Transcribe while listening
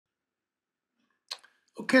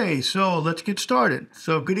Okay, so let's get started.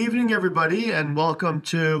 So, good evening, everybody, and welcome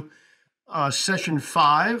to session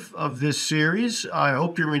 5 of this series. I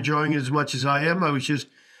hope you're enjoying it as much as I am. I was just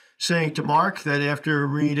saying to Mark that after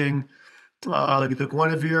reading the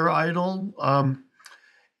Guinevere Idyll,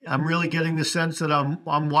 I'm really getting the sense that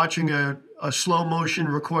I'm watching a slow motion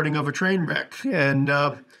recording of a train wreck, and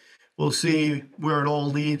we'll see where it all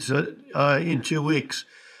leads in 2 weeks.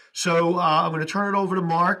 So I'm going to turn it over to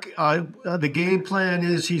Mark. The game plan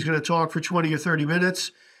is he's going to talk for 20 or 30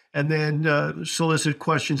 minutes and then solicit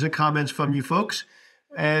questions and comments from you folks.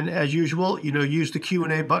 And as usual, use the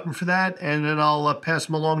Q&A button for that, and then I'll pass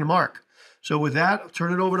them along to Mark. So with that, I'll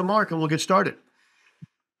turn it over to Mark and we'll get started.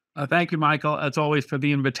 Thank you, Michael, as always, for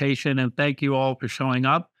the invitation, and thank you all for showing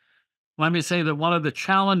up. Let me say that one of the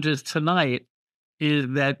challenges tonight is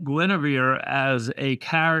that Guinevere as a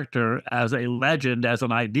character, as a legend, as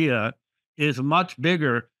an idea, is much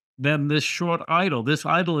bigger than this short idyll. This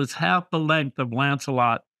idyll is half the length of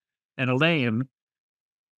Lancelot and Elaine.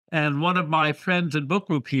 And one of my friends and book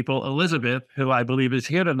group people, Elizabeth, who I believe is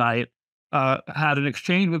here tonight, had an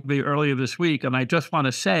exchange with me earlier this week. And I just want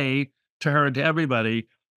to say to her and to everybody,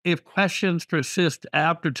 if questions persist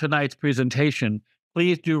after tonight's presentation,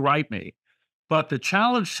 please do write me. But the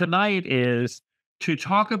challenge tonight is to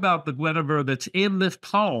talk about the Guinevere that's in this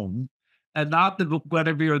poem and not the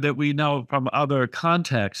Guinevere that we know from other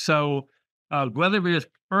contexts. So Guinevere's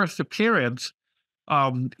first appearance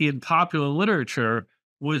in popular literature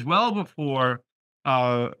was well before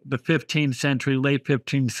the 15th century, late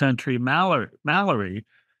 15th century Mallory.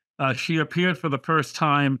 She appeared for the first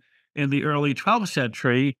time in the early 12th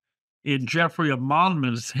century in Geoffrey of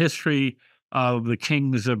Monmouth's History of the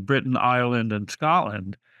Kings of Britain, Ireland, and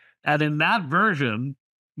Scotland. And in that version,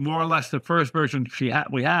 more or less the first version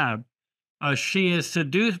we have, she is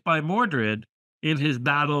seduced by Mordred in his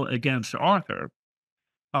battle against Arthur.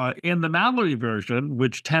 In the Mallory version,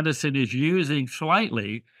 which Tennyson is using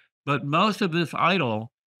slightly, but most of this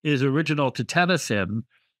idyll is original to Tennyson,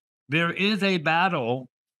 there is a battle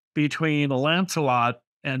between Lancelot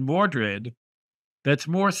and Mordred that's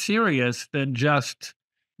more serious than just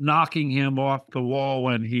knocking him off the wall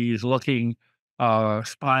when he's looking,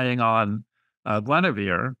 spying on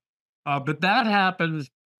Guinevere. But that happens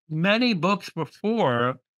many books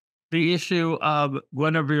before the issue of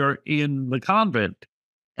Guinevere in the convent.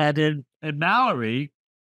 And in Mallory,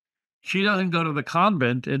 she doesn't go to the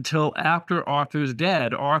convent until after Arthur's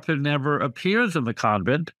dead. Arthur never appears in the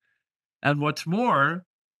convent. And what's more,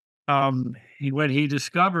 when he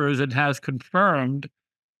discovers and has confirmed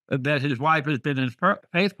that his wife has been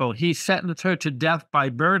unfaithful, he sentenced her to death by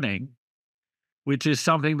burning, which is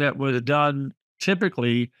something that was done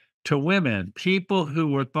typically to women. People who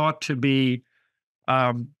were thought to be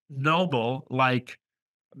noble, like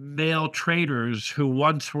male traders who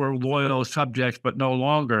once were loyal subjects but no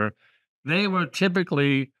longer, they were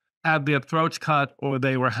typically had their throats cut, or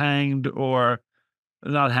they were hanged, or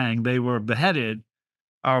not hanged, they were beheaded.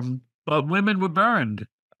 But women were burned.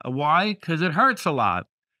 Why? Because it hurts a lot.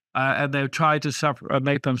 And they tried to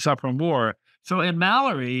make them suffer more. So in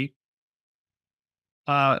Mallory,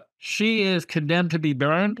 she is condemned to be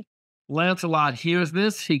burned. Lancelot hears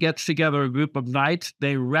this. He gets together a group of knights.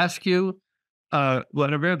 They rescue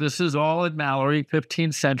Guinevere. This is all in Mallory,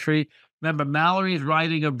 15th century. Remember, Mallory is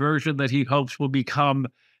writing a version that he hopes will become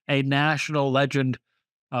a national legend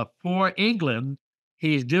for England.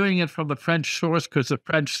 He's doing it from the French source because the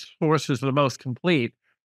French source is the most complete.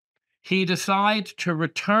 He decides to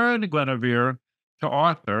return Guinevere to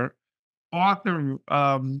Arthur. Arthur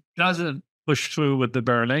doesn't push through with the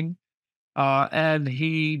burning, and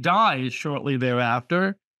he dies shortly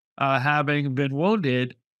thereafter, having been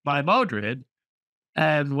wounded by Mordred.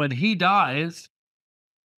 And when he dies,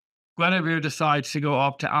 Guinevere decides to go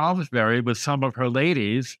off to Almesbury with some of her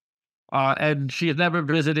ladies, and she is never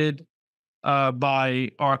visited by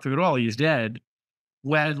Arthur at all. He's dead.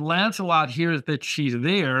 When Lancelot hears that she's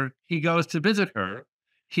there, he goes to visit her.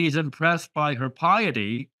 He's impressed by her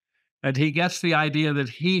piety, and he gets the idea that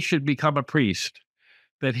he should become a priest,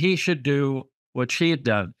 that he should do what she had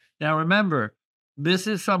done. Now, remember, this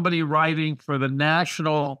is somebody writing for the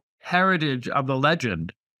national heritage of the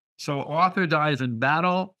legend. So Arthur dies in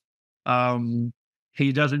battle.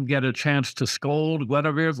 He doesn't get a chance to scold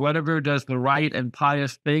Guinevere. Guinevere does the right and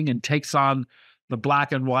pious thing and takes on the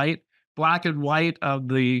black and white. Black and white of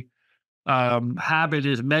the habit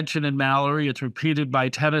is mentioned in Mallory. It's repeated by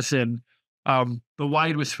Tennyson. The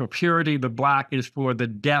white was for purity. The black is for the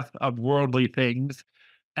death of worldly things.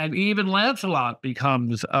 And even Lancelot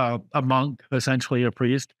becomes a monk, essentially a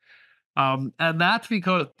priest. And that's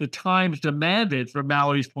because the times demanded, from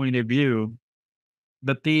Mallory's point of view,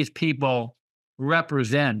 that these people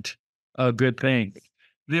represent a good thing.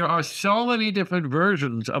 There are so many different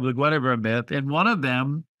versions of the Guinevere myth. In one of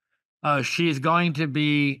them, she's going to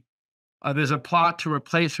be, there's a plot to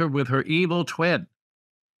replace her with her evil twin.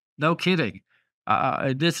 No kidding.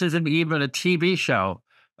 This isn't even a TV show,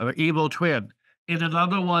 an evil twin. In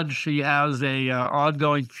another one, she has a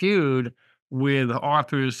ongoing feud with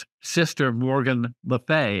Arthur's sister, Morgan Le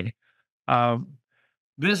Fay.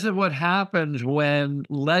 This is what happens when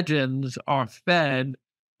legends are fed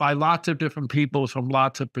by lots of different people from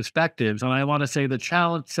lots of perspectives. And I want to say the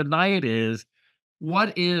challenge tonight is,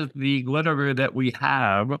 what is the Guinevere that we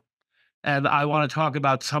have? And I want to talk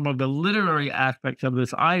about some of the literary aspects of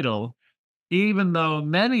this idyll, even though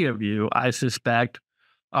many of you, I suspect,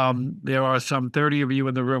 there are some 30 of you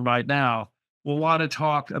in the room right now, will want to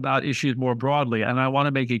talk about issues more broadly. And I want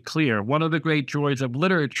to make it clear, one of the great joys of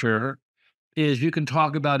literature is you can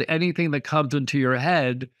talk about anything that comes into your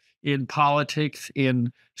head in politics,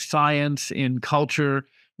 in science, in culture,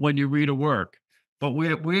 when you read a work. But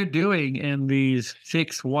what we're doing in these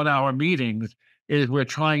 6 one-hour meetings is we're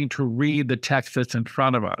trying to read the text that's in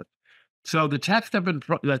front of us. So the text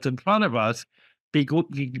that's in front of us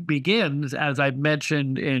begins, as I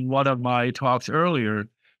mentioned in one of my talks earlier,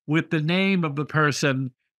 with the name of the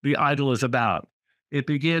person the idyll is about. It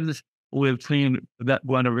begins with Queen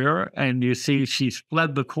Guinevere, and you see she's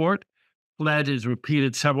fled the court. Fled is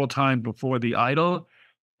repeated several times before the idyll.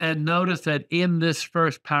 And notice that in this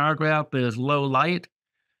first paragraph, there's low light.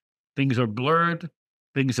 Things are blurred.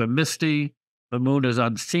 Things are misty. The moon is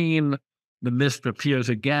unseen. The mist appears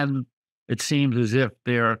again. It seems as if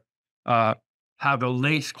they're have a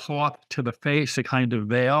lace cloth to the face, a kind of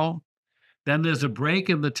veil. Then there's a break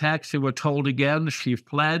in the text, and we're told again she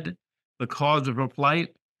fled, the cause of her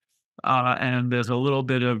flight. And there's a little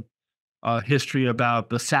bit of history about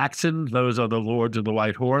the Saxons. Those are the lords of the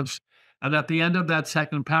White Horse. And at the end of that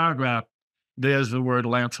second paragraph, there's the word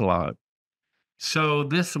Lancelot. So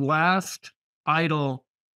this last idyll,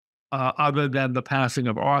 other than the passing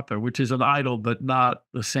of Arthur, which is an idyll but not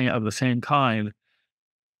the same kind,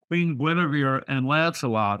 Queen Guinevere and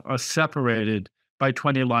Lancelot are separated by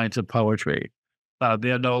 20 lines of poetry.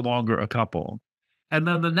 They're no longer a couple. And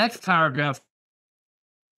then the next paragraph,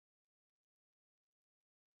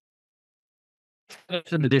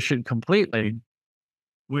 it's an addition completely,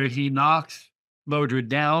 where he knocks Modred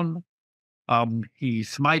down. He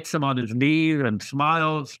smites him on his knee and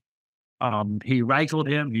smiles. He rankled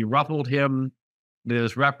him. He ruffled him.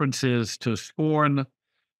 There's references to scorn.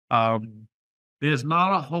 There's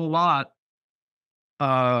not a whole lot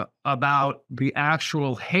about the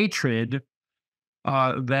actual hatred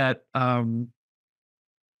that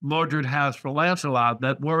Modred has for Lancelot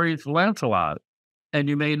that worries Lancelot. And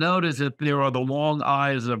you may notice that there are the long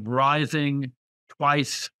eyes of rising,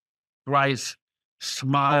 twice, thrice,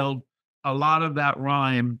 smiled. A lot of that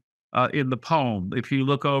rhyme in the poem. If you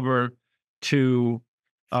look over to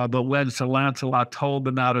the when Sir Lancelot told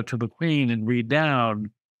the matter to the queen and read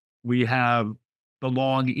down, we have the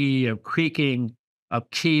long E of creaking, of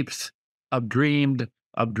keeps, of dreamed,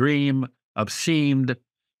 of dream, of seemed.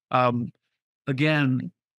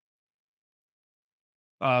 Again,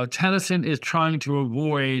 Tennyson is trying to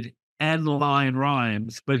avoid end-line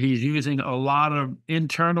rhymes, but he's using a lot of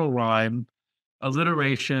internal rhyme,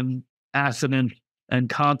 alliteration, assonance, and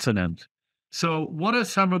consonant. So what are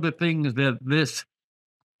some of the things that this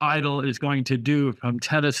idyll is going to do from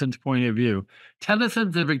Tennyson's point of view?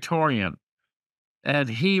 Tennyson's a Victorian, and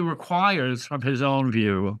he requires, from his own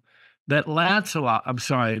view, that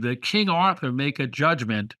that King Arthur make a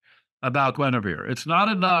judgment about Guinevere. It's not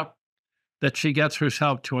enough that she gets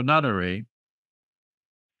herself to a nunnery.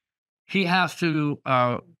 He has to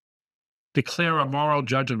declare a moral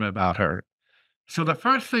judgment about her. So the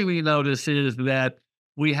first thing we notice is that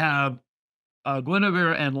we have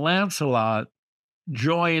Guinevere and Lancelot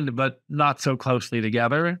joined but not so closely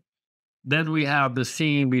together. Then we have the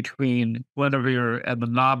scene between Guinevere and the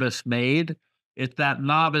novice maid. It's that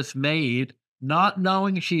novice maid, not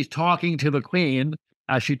knowing she's talking to the queen,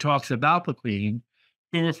 as she talks about the queen,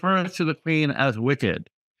 who refers to the queen as wicked.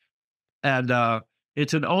 And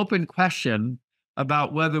it's an open question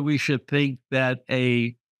about whether we should think that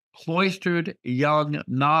a cloistered young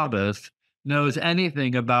novice knows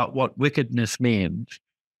anything about what wickedness means.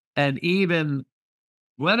 And even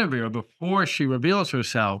Guinevere, before she reveals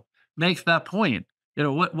herself, makes that point. You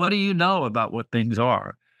know, what do you know about what things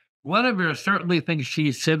are? Guinevere certainly thinks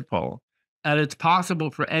she's sinful, and it's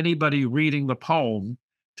possible for anybody reading the poem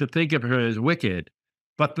to think of her as wicked.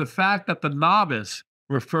 But the fact that the novice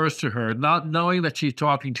refers to her, not knowing that she's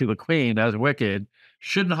talking to the queen, as wicked,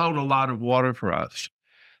 shouldn't hold a lot of water for us.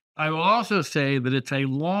 I will also say that it's a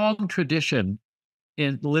long tradition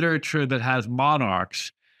in literature that has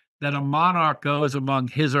monarchs, that a monarch goes among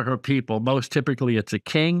his or her people. Most typically, it's a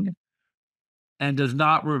king, and does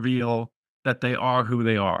not reveal that they are who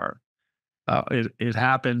they are. It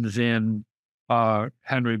happens in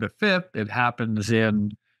Henry V. It happens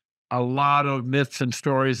in a lot of myths and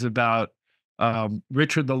stories about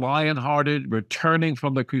Richard the Lionhearted returning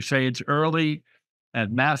from the Crusades early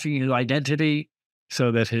and masking his identity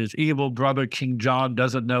so that his evil brother, King John,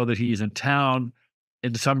 doesn't know that he's in town.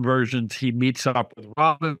 In some versions, he meets up with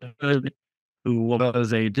Robin Hood, who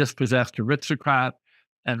was a dispossessed aristocrat,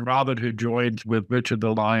 and Robin Hood joins with Richard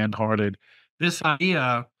the Lionhearted. This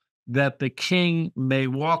idea that the king may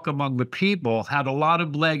walk among the people had a lot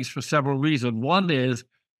of legs for several reasons. One is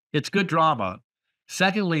it's good drama.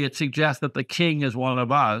 Secondly, it suggests that the king is one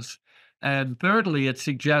of us. And thirdly, it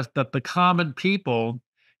suggests that the common people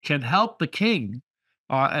can help the king,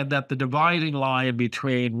 and that the dividing line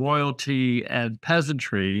between royalty and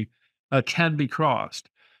peasantry can be crossed.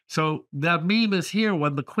 So that meme is here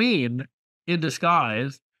when the queen, in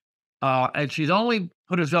disguise, and she's only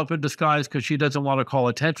put herself in disguise because she doesn't want to call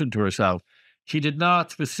attention to herself. She did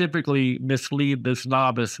not specifically mislead this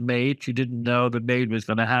novice maid. She didn't know the maid was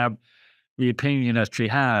going to have the opinion that she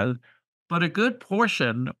had. But a good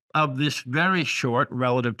portion of this very short,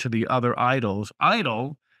 relative to the other idyls,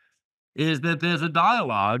 idol is that there's a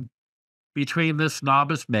dialogue between this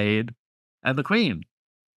novice maid and the queen.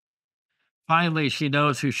 Finally, she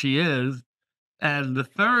knows who she is. And the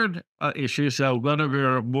third issue, so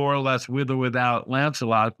Guinevere more or less with or without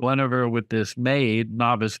Lancelot, Guinevere with this maid,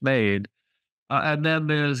 novice maid, and then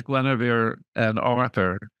there's Guinevere and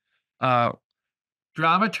Arthur.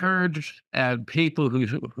 Dramaturgs and people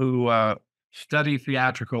who study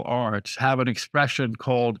theatrical arts have an expression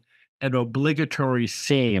called an obligatory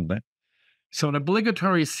scene. So an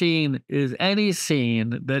obligatory scene is any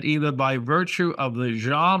scene that either by virtue of the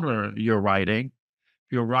genre you're writing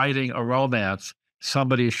a romance,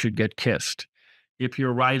 somebody should get kissed. If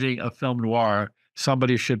you're writing a film noir,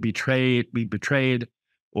 somebody should be betrayed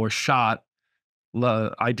or shot,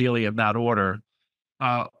 ideally in that order.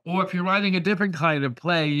 Or if you're writing a different kind of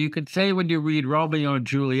play, you can say when you read Romeo and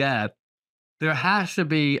Juliet, there has to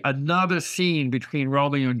be another scene between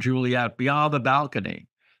Romeo and Juliet beyond the balcony.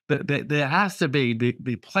 There has to be,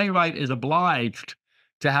 the playwright is obliged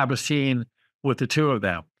to have a scene with the two of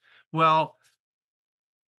them. Well,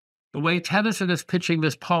 the way Tennyson is pitching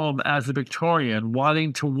this poem as a Victorian,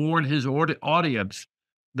 wanting to warn his audience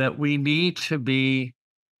that we need to be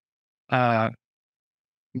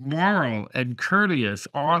moral and courteous.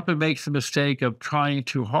 Arthur makes the mistake of trying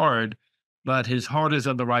too hard, but his heart is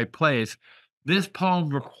in the right place. This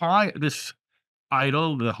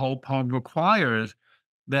idyll, the whole poem requires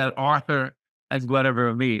that Arthur and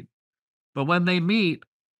Guinevere meet. But when they meet,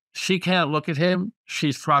 she can't look at him.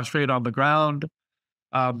 She's prostrate on the ground.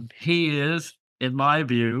 He is, in my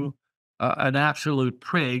view, an absolute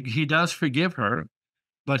prig. He does forgive her,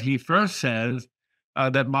 but he first says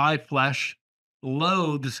that my flesh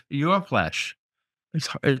loathes your flesh.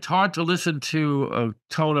 It's hard to listen to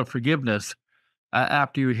a tone of forgiveness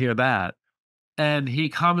after you hear that. And he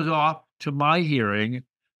comes off, to my hearing,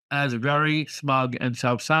 as very smug and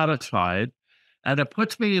self-satisfied. And it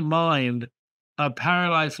puts me in mind of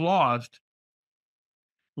Paradise Lost,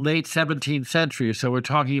 late 17th century. So we're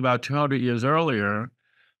talking about 200 years earlier,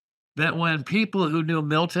 that when people who knew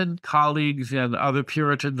Milton, colleagues and other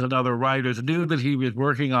Puritans and other writers, knew that he was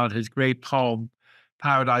working on his great poem,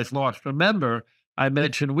 Paradise Lost. Remember, I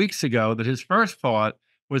mentioned weeks ago that his first thought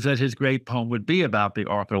was that his great poem would be about the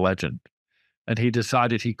Arthur legend. And he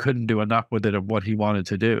decided he couldn't do enough with it of what he wanted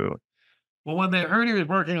to do. Well, when they heard he was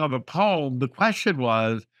working on the poem, the question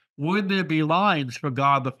was, would there be lines for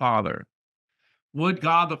God the Father? Would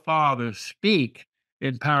God the Father speak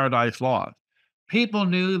in Paradise Lost? People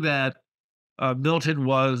knew that Milton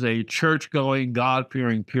was a church-going,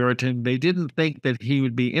 God-fearing Puritan. They didn't think that he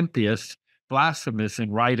would be impious, blasphemous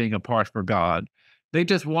in writing apart for God. They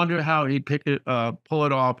just wondered how he'd pull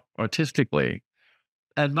it off artistically.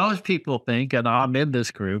 And most people think, and I'm in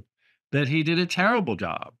this group, that he did a terrible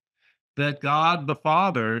job, that God the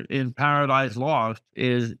Father in Paradise Lost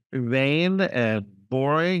is vain and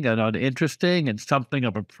boring and uninteresting and something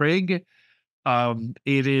of a prig.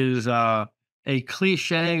 It is a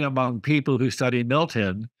cliche among people who study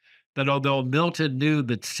Milton that although Milton knew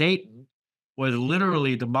that Satan was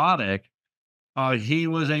literally demonic, he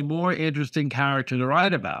was a more interesting character to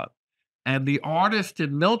write about. And the artist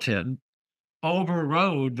in Milton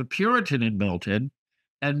overrode the Puritan in Milton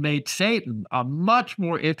and made Satan a much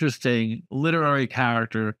more interesting literary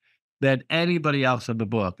character than anybody else in the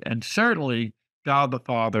book. And certainly God the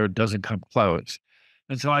Father doesn't come close.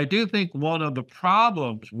 And so I do think one of the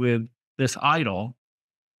problems with this idol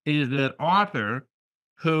is that Arthur,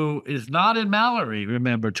 who is not in Mallory,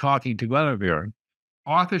 remember, talking to Guinevere,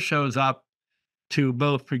 Arthur shows up to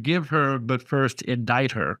both forgive her, but first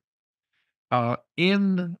indict her.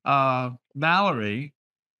 In Mallory,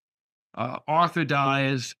 Arthur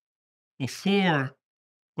dies before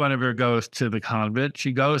Guinevere goes to the convent.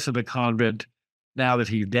 She goes to the convent now that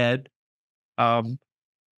he's dead.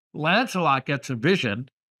 Lancelot gets a vision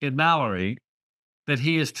in Mallory that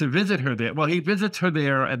he is to visit her there. Well, he visits her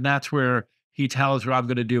there, and that's where he tells her, I'm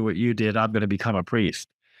going to do what you did. I'm going to become a priest.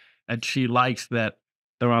 And she likes that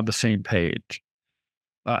they're on the same page.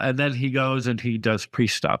 And then he goes and he does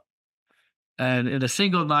priest stuff. And in a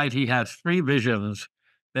single night, he has 3 visions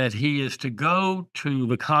that he is to go to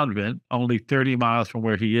the convent, only 30 miles from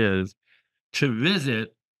where he is, to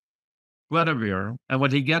visit Guinevere. And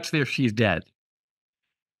when he gets there, she's dead.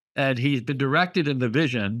 And he's been directed in the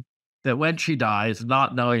vision that when she dies,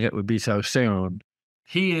 not knowing it would be so soon,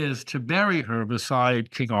 he is to bury her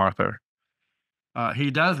beside King Arthur.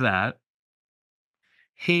 He does that.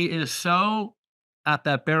 He is so, at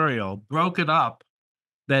that burial, broken up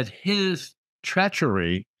that his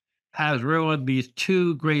treachery has ruined these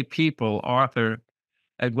 2 great people, Arthur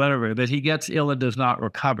and Guinevere, that he gets ill and does not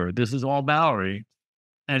recover. This is all Mallory,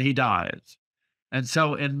 and he dies. And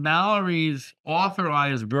so in Mallory's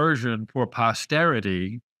authorized version for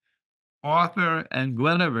posterity, Arthur and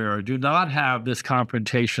Guinevere do not have this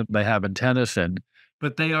confrontation they have in Tennyson,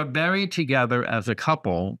 but they are buried together as a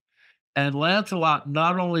couple. And Lancelot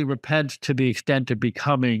not only repents to the extent of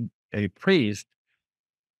becoming a priest,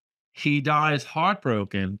 he dies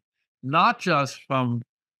heartbroken, not just from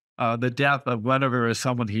the death of Guinevere as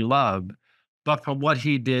someone he loved, but from what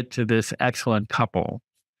he did to this excellent couple,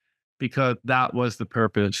 because that was the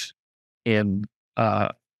purpose in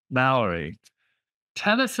Mallory.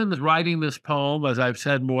 Tennyson is writing this poem, as I've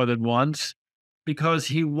said more than once, because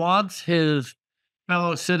he wants his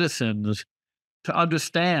fellow citizens to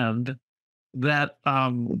understand that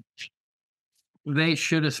they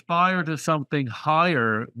should aspire to something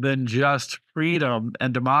higher than just freedom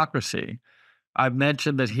and democracy. I've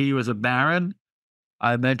mentioned that he was a baron.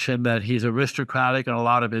 I mentioned that he's aristocratic in a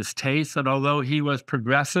lot of his tastes. And although he was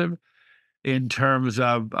progressive in terms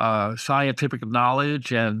of scientific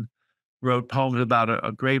knowledge and wrote poems about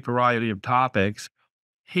a great variety of topics,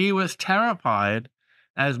 he was terrified,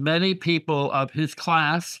 as many people of his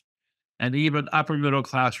class and even upper middle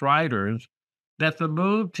class writers, that the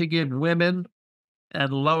move to give women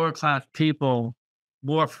and lower class people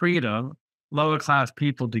more freedom, lower class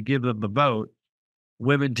people to give them the vote,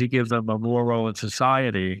 women to give them a more role in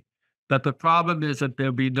society, that the problem is that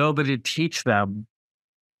there'll be nobody to teach them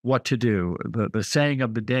what to do. The saying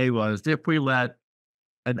of the day was, if we let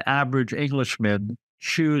an average Englishman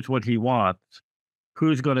choose what he wants,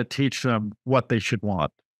 who's going to teach them what they should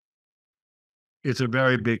want? It's a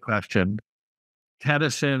very big question.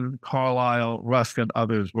 Tennyson, Carlyle, Ruskin,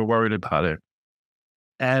 others were worried about it.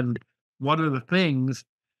 And one of the things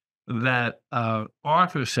that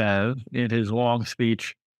Arthur says in his long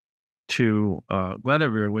speech to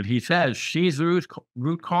Guinevere, when he says, she's the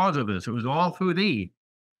root cause of this, it was all through thee,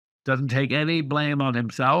 doesn't take any blame on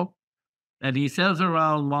himself. And he says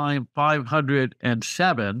around line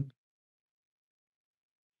 507,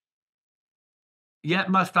 yet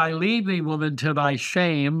must I leave thee, woman, to thy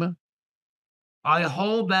shame. I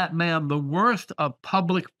hold that man the worst of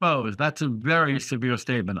public foes. That's a very severe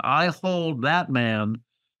statement. I hold that man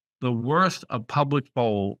the worst of public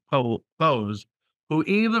foes, who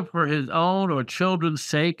either for his own or children's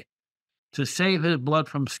sake, to save his blood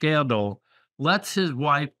from scandal, lets his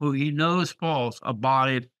wife, who he knows false,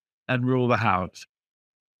 abide and rule the house.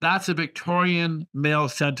 That's a Victorian male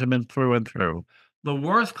sentiment through and through. The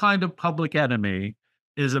worst kind of public enemy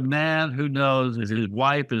is a man who knows that his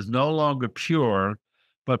wife is no longer pure,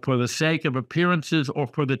 but for the sake of appearances or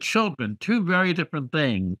for the children, 2 very different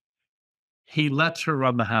things, he lets her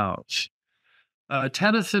run the house.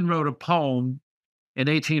 Tennyson wrote a poem in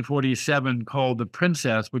 1847 called The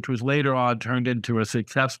Princess, which was later on turned into a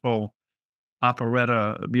successful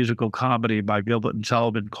operetta musical comedy by Gilbert and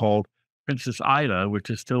Sullivan called Princess Ida, which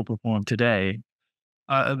is still performed today,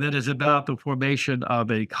 that is about the formation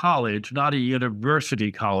of a college, not a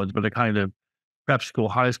university college, but a kind of prep school,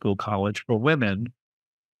 high school college for women.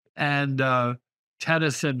 And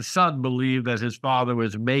Tennyson's son believed that his father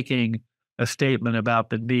was making a statement about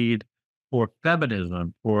the need for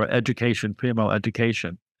feminism, for education, female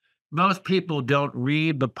education. most people don't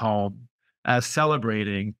read the poem as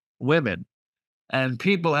celebrating women. And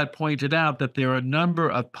people had pointed out that there are a number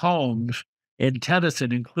of poems in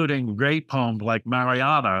Tennyson, including great poems like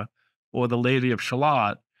Mariana or The Lady of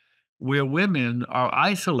Shalott, where women are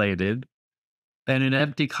isolated in an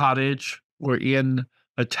empty cottage or in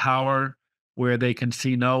a tower where they can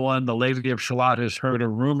see no one. The Lady of Shalott has heard a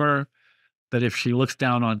rumor that if she looks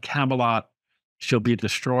down on Camelot, she'll be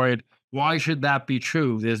destroyed. Why should that be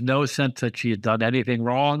true? There's no sense that she had done anything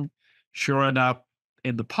wrong. Sure enough,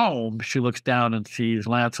 in the poem, she looks down and sees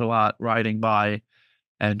Lancelot riding by,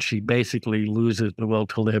 and she basically loses the will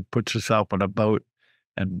to live, puts herself on a boat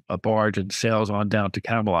and a barge and sails on down to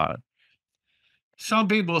Camelot. Some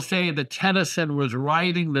people say that Tennyson was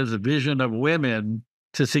writing this vision of women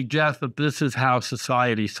to suggest that this is how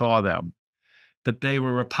society saw them, that they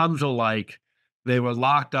were Rapunzel-like, they were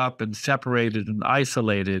locked up and separated and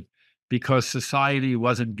isolated because society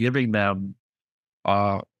wasn't giving them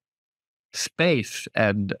space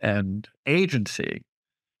and agency.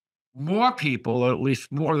 More people, or at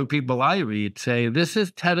least more of the people I read, say this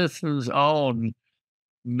is Tennyson's own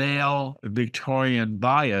male Victorian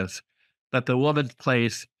bias, that the woman's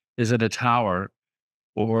place is in a tower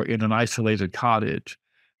or in an isolated cottage.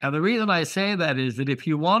 And the reason I say that is that if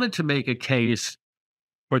you wanted to make a case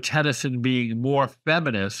for Tennyson being more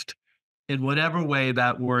feminist, in whatever way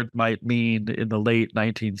that word might mean in the late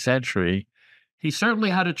 19th century, he certainly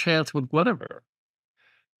had a chance with Guinevere.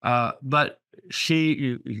 But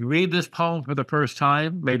you read this poem for the first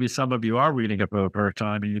time, maybe some of you are reading it for the first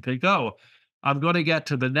time, and you think, oh, I'm going to get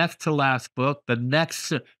to the next to last book,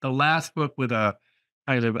 the last book with a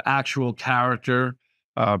kind of actual character,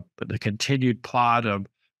 the continued plot of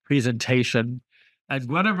presentation, and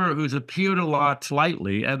Guinevere, who's appeared a lot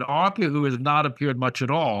slightly, and Arthur, who has not appeared much at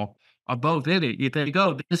all, are both in it. You think,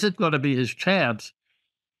 oh, this is going to be his chance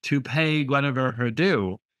to pay Guinevere her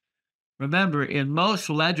due. Remember, in most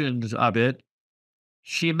legends of it,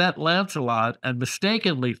 she met Lancelot and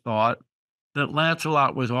mistakenly thought that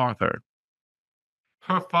Lancelot was Arthur.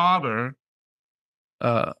 Her father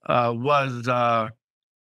was a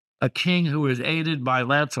king who was aided by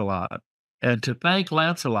Lancelot. And to thank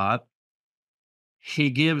Lancelot, he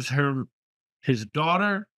gives her his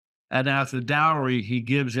daughter, and as a dowry, he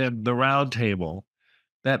gives him the round table.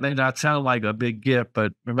 That may not sound like a big gift,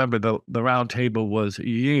 but remember, the round table was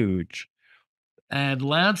huge. And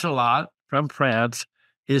Lancelot from France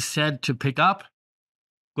is sent to pick up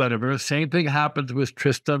Guinevere. Same thing happens with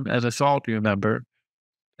Tristram and Isolde, you remember.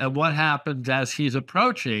 And what happens as he's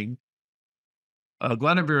approaching,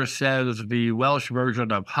 Guinevere says the Welsh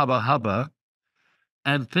version of hubba hubba,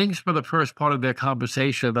 and thinks for the first part of their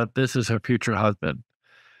conversation that this is her future husband.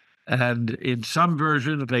 And in some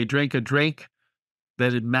versions, they drink a drink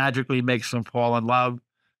that it magically makes them fall in love.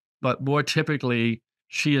 But more typically,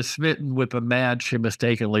 she is smitten with a man she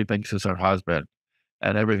mistakenly thinks is her husband,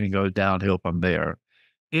 and everything goes downhill from there.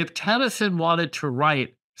 If Tennyson wanted to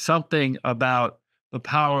write something about the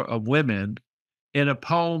power of women in a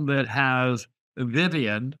poem that has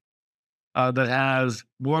Vivian, that has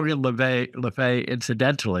Morgan Le Fay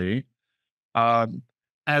incidentally, and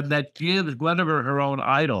that gives Guinevere her own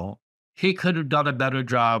idol, he could have done a better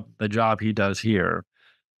job, the job he does here.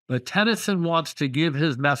 But Tennyson wants to give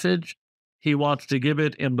his message. He wants to give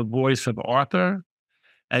it in the voice of Arthur,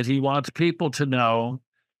 and he wants people to know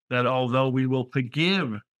that although we will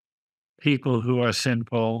forgive people who are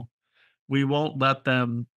sinful, we won't let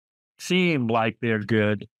them seem like they're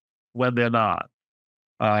good when they're not.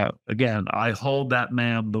 Again, I hold that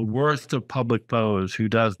man the worst of public foes who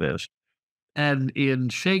does this. And in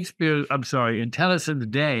in Tennyson's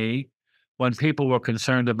day, when people were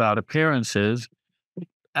concerned about appearances,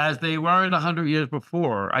 as they weren't 100 years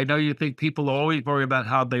before, I know you think people always worry about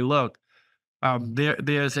how they look.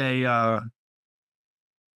 There's a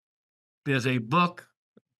book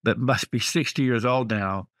that must be 60 years old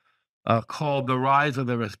now, called The Rise of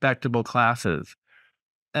the Respectable Classes.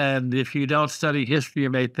 And if you don't study history, you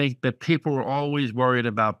may think that people were always worried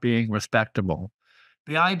about being respectable.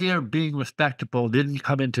 The idea of being respectable didn't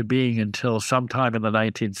come into being until sometime in the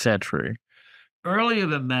 19th century. Earlier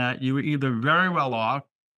than that, you were either very well off,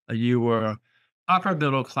 you were upper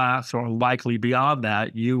middle class, or likely beyond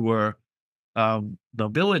that, you were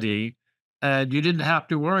nobility, and you didn't have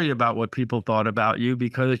to worry about what people thought about you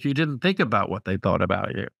because you didn't think about what they thought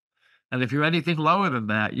about you. And if you're anything lower than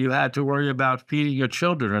that, you had to worry about feeding your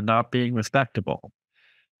children and not being respectable.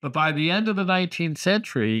 But by the end of the 19th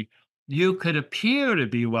century, you could appear to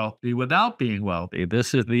be wealthy without being wealthy.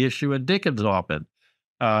 This is the issue in Dickens often.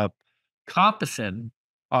 Compeyson,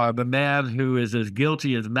 the man who is as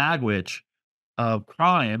guilty as Magwitch, of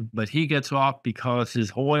crime, but he gets off because his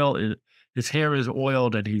hair is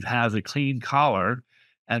oiled and he has a clean collar,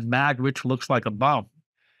 and Magwitch looks like a bum.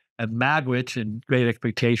 And Magwitch, in Great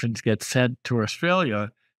Expectations, gets sent to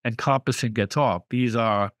Australia, and Compeyson gets off. These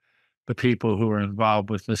are the people who are involved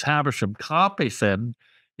with Miss Havisham. Compeyson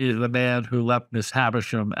is the man who left Miss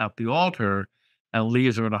Havisham at the altar and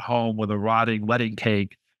leaves her in a home with a rotting wedding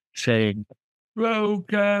cake, saying,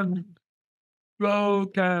 "Broken,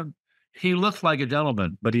 broken." He looks like a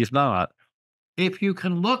gentleman, but he's not. If you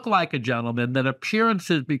can look like a gentleman, then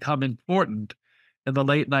appearances become important in the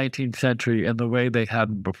late 19th century in the way they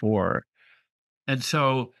hadn't before. And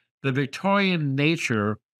so the Victorian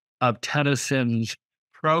nature of Tennyson's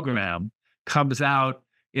program comes out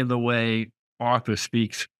in the way Arthur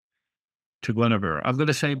speaks to Guinevere. I'm going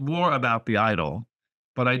to say more about the idol,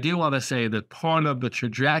 but I do want to say that part of the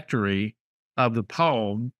trajectory of the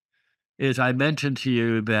poem is I mentioned to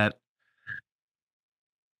you that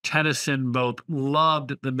Tennyson both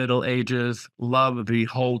loved the Middle Ages, loved the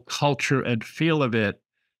whole culture and feel of it,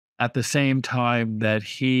 at the same time that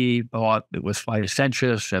he thought it was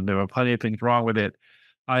licentious and there were plenty of things wrong with it.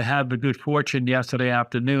 I had the good fortune yesterday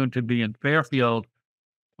afternoon to be in Fairfield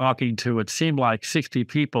talking to, it seemed like 60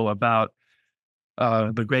 people about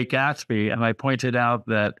The Great Gatsby. And I pointed out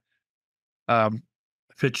that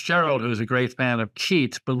Fitzgerald, who's a great fan of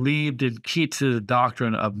Keats, believed in Keats's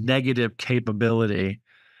doctrine of negative capability.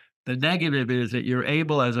 The negative is that you're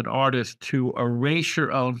able as an artist to erase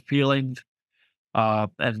your own feelings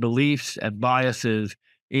and beliefs and biases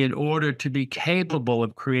in order to be capable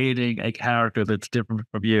of creating a character that's different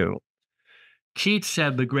from you. Keats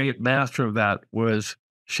said the great master of that was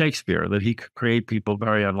Shakespeare, that he could create people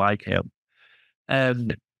very unlike him.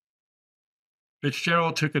 And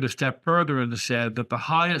Fitzgerald took it a step further and said that the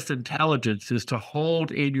highest intelligence is to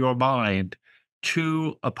hold in your mind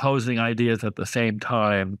two opposing ideas at the same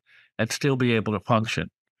time and still be able to function.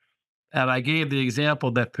 And I gave the example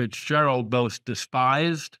that Fitzgerald both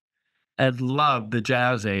despised and loved the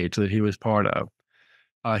jazz age that he was part of.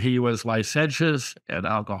 He was licentious and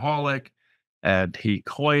alcoholic, and he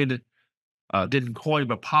didn't coin,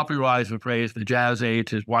 but popularized the phrase, the jazz age.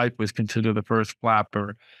 His wife was considered the first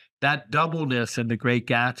flapper. That doubleness in The Great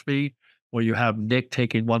Gatsby, where you have Nick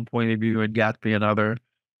taking one point of view and Gatsby another,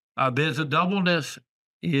 there's a doubleness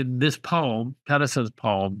in this poem, Tennyson's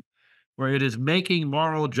poem, where it is making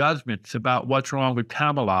moral judgments about what's wrong with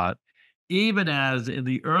Camelot, even as in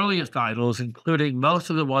the earliest Idylls, including most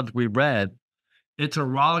of the ones we read, it's a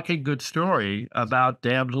rollicking good story about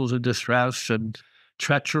damsels in distress and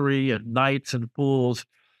treachery and knights and fools.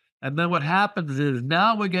 And then what happens is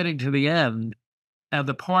now we're getting to the end and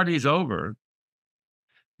the party's over.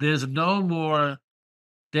 There's no more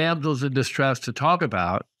damsels in distress to talk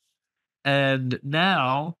about. And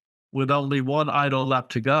now, with only one idol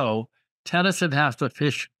left to go, Tennyson has to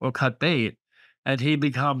fish or cut bait, and he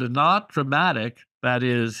becomes not dramatic. That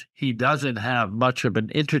is, he doesn't have much of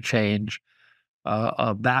an interchange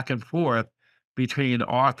back and forth between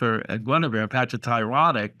Arthur and Guinevere. In fact, it's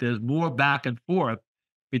ironic. There's more back and forth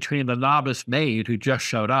between the novice maid who just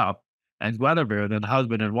showed up and Guinevere than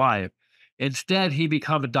husband and wife. Instead, he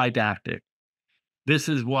becomes didactic. This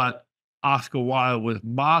is what Oscar Wilde was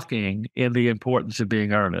mocking in The Importance of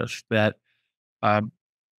Being Earnest, that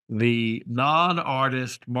the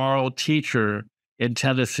non-artist moral teacher in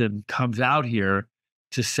Tennyson comes out here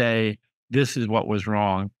to say, this is what was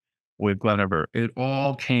wrong with Guinevere. It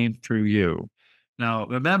all came through you. Now,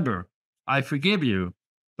 remember, I forgive you,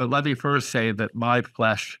 but let me first say that my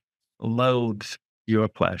flesh loathes your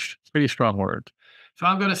flesh. It's pretty strong words. So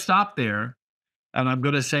I'm going to stop there, and I'm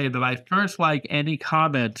going to say that I first like any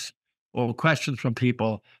comments or questions from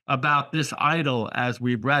people about this idyll as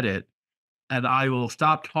we've read it, and I will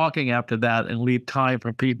stop talking after that and leave time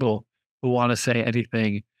for people who want to say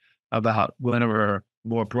anything about Guinevere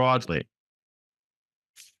more broadly.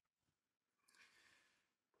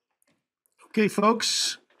 Okay,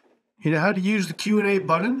 folks, you know how to use the Q&A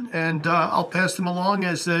button, and I'll pass them along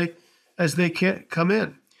as they come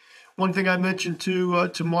in. One thing I mentioned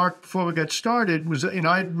to Mark before we got started was,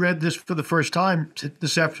 I read this for the first time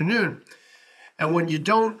this afternoon, and when you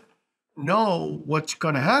don't know what's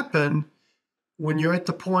going to happen, when you're at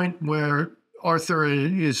the point where Arthur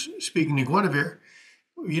is speaking to Guinevere,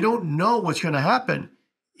 you don't know what's going to happen.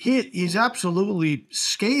 He's absolutely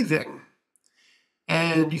scathing.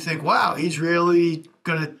 And you think, wow, he's really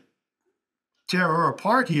going to tear her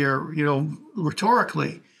apart here,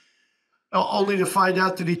 rhetorically, only to find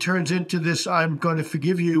out that he turns into this, I'm going to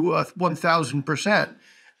forgive you 1,000%.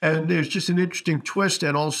 And there's just an interesting twist,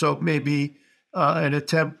 and also maybe an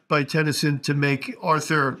attempt by Tennyson to make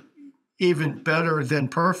Arthur, even better than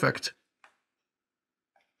perfect.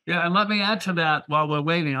 Yeah, and let me add to that while we're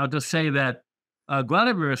waiting. I'll just say that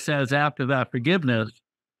Guinevere says after that forgiveness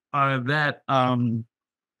that how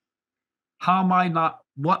might not,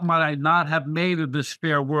 what might I not have made of this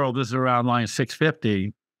fair world? This is around line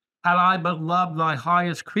 650. Had I but loved thy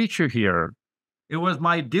highest creature here, it was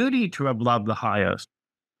my duty to have loved the highest.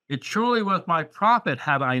 It surely was my profit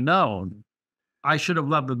had I known. I should have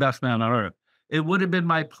loved the best man on earth. It would have been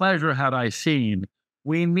my pleasure had I seen.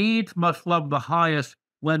 We needs must love the highest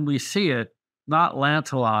when we see it, not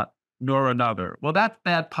Lancelot nor another. Well, that's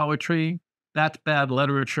bad poetry. That's bad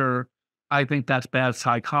literature. I think that's bad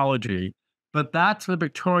psychology. But that's the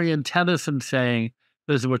Victorian Tennyson saying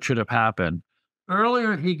this is what should have happened.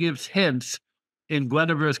 Earlier, he gives hints in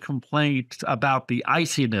Guinevere's complaint about the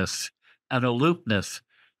iciness and aloofness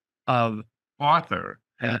of Arthur.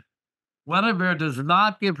 Guinevere does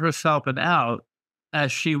not give herself an out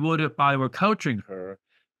as she would if I were coaching her,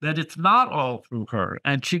 that it's not all through her.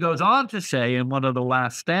 And she goes on to say in one of the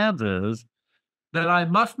last stanzas that I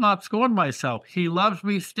must not scorn myself. He loves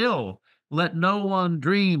me still. Let no one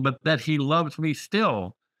dream but that he loves me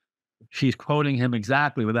still. She's quoting him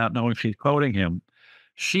exactly without knowing she's quoting him.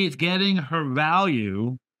 She's getting her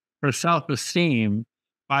value, her self-esteem,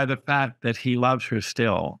 by the fact that he loves her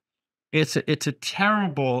still. It's a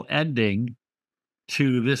terrible ending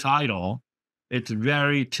to this idyll. It's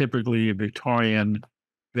very typically Victorian,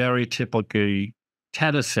 very typically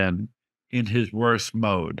Tennyson in his worst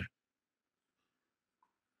mode.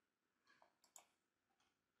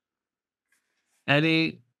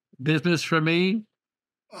 Any business for me?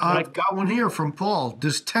 I've got one here from Paul.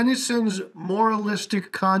 Does Tennyson's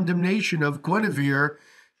moralistic condemnation of Guinevere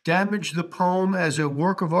damage the poem as a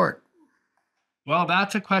work of art? Well,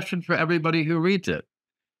 that's a question for everybody who reads it.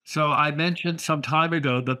 So I mentioned some time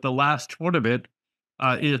ago that the last tournament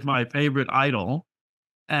is my favorite idyll,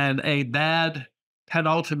 and a bad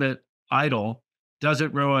penultimate idyll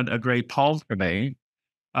doesn't ruin a great poem for me.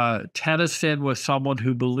 Tennyson was someone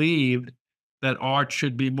who believed that art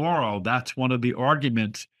should be moral. That's one of the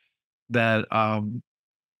arguments that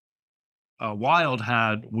Wilde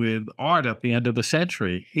had with art at the end of the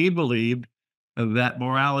century. He believed that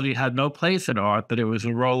morality had no place in art, that it was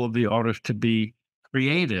the role of the artist to be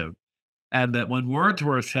creative. And that when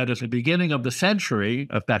Wordsworth said at the beginning of the century,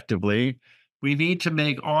 effectively, we need to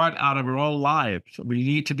make art out of our own lives. We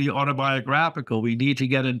need to be autobiographical. We need to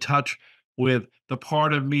get in touch with the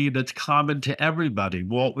part of me that's common to everybody.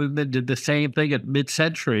 Walt Whitman did the same thing at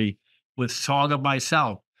mid-century with Song of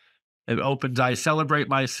Myself. It opens, I celebrate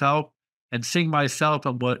myself and sing myself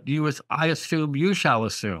and what I assume you shall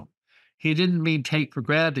assume. He didn't mean take for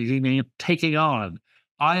granted. He mean taking on.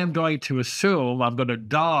 I am going to assume, I'm going to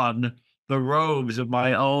don the robes of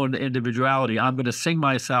my own individuality. I'm going to sing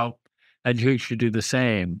myself, and you should do the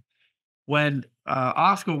same. When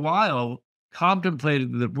Oscar Wilde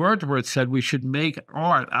contemplated that Wordsworth said we should make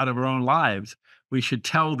art out of our own lives, we should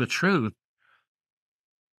tell the truth,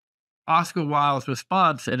 Oscar Wilde's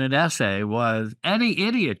response in an essay was, any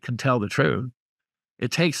idiot can tell the truth.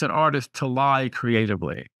 It takes an artist to lie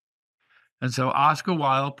creatively. And so Oscar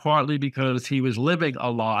Wilde, partly because he was living a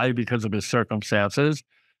lie because of his circumstances,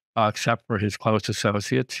 except for his close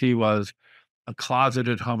associates, he was a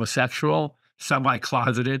closeted homosexual,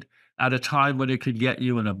 semi-closeted, at a time when it could get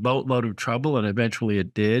you in a boatload of trouble, and eventually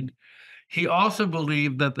it did. He also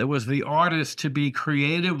believed that there was the artist to be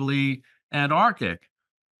creatively anarchic.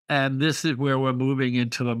 And this is where we're moving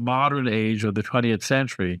into the modern age of the 20th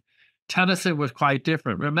century. Tennyson was quite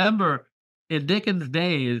different. Remember, in Dickens'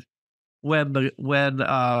 days, when the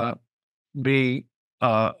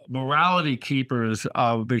morality keepers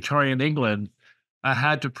of Victorian England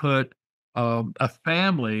had to put a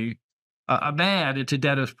family, a man, into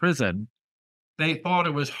debtor's prison, they thought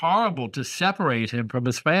it was horrible to separate him from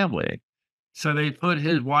his family. So they put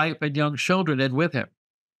his wife and young children in with him.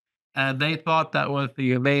 And they thought that was the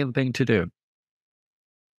humane thing to do.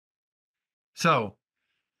 So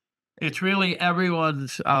it's really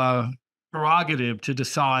everyone's prerogative to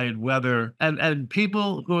decide whether, and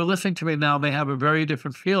people who are listening to me now may have a very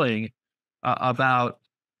different feeling about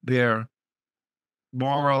their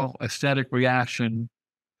moral aesthetic reaction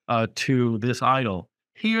to this idyll.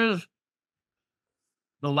 Here's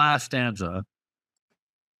the last stanza.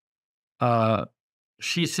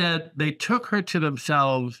 She said, they took her to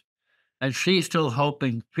themselves, and she still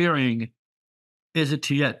hoping, fearing, is it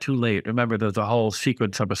yet too late? Remember, there's a whole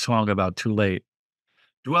sequence of a song about too late.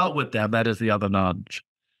 Dwelt with them, that is the other nuns,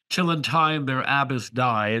 till in time their abbess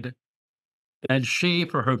died, and she,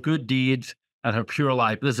 for her good deeds and her pure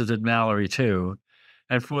life, this is in Mallory too,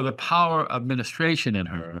 and for the power of ministration in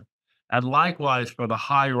her, and likewise for the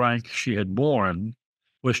high rank she had borne,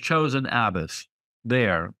 was chosen abbess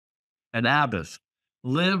there. An abbess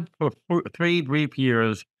lived for 3 brief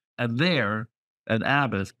years, and there an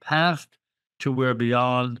abbess passed to where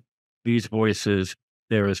beyond these voices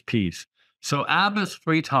there is peace. So abbess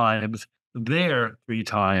 3 times, there 3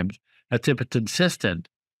 times, as if it's insistent.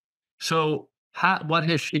 So what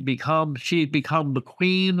has she become? She's become the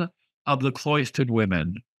queen of the cloistered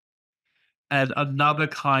women, and another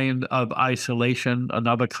kind of isolation,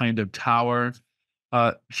 another kind of tower.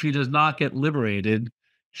 She does not get liberated.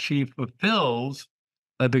 She fulfills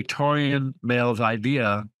a Victorian male's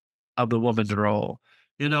idea of the woman's role.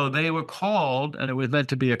 You know, they were called, and it was meant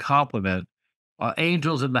to be a compliment,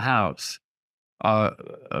 angels in the house,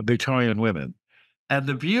 Victorian women. And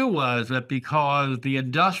the view was that because the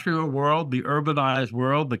industrial world, the urbanized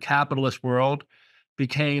world, the capitalist world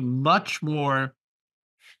became much more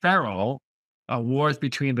feral, wars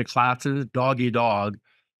between the classes, dog eat dog,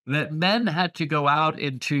 that men had to go out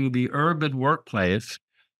into the urban workplace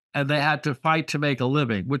and they had to fight to make a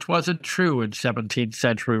living, which wasn't true in 17th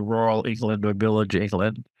century rural England or village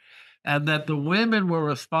England, and that the women were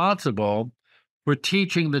responsible for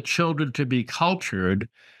teaching the children to be cultured,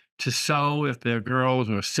 to sew if they're girls,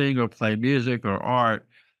 or sing or play music or art.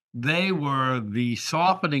 They were the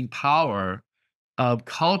softening power of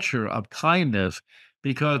culture, of kindness,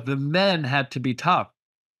 because the men had to be tough.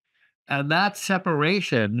 And that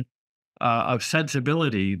separation of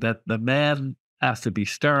sensibility, that the man has to be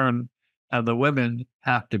stern and the women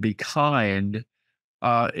have to be kind,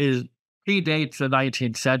 is predates the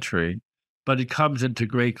 19th century, but it comes into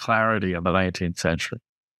great clarity in the 19th century.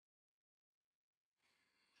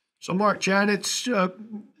 So, Mark, Janet's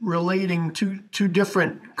relating two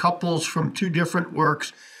different couples from two different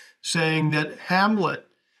works, saying that Hamlet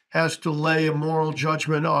has to lay a moral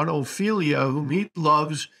judgment on Ophelia, whom he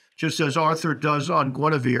loves, just as Arthur does on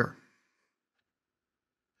Guinevere.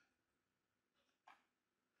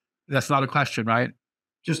 That's not a question, right?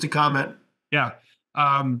 Just a comment. Yeah.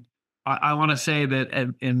 I want to say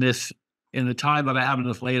that in the time that I have in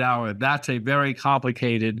this late hour, that's a very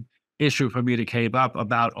complicated issue for me to keep up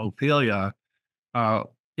about Ophelia.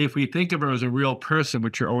 If we think of her as a real person,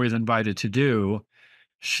 which you're always invited to do,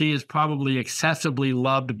 she is probably excessively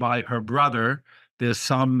loved by her brother. There's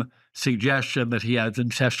some suggestion that he has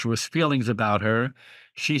incestuous feelings about her.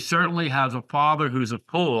 She certainly has a father who's a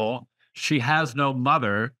fool. She has no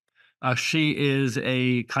mother. She is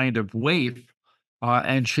a kind of waif,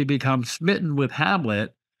 and she becomes smitten with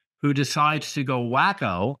Hamlet, who decides to go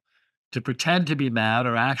wacko, to pretend to be mad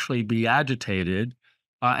or actually be agitated,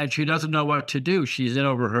 and she doesn't know what to do. She's in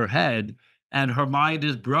over her head, and her mind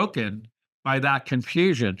is broken by that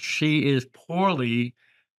confusion. She is poorly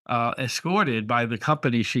escorted by the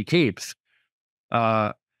company she keeps.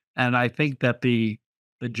 And I think that the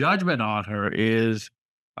judgment on her is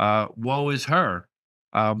woe is her.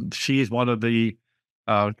 She's one of the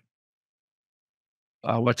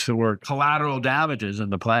what's the word? Collateral damages in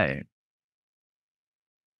the play.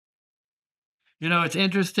 You know, it's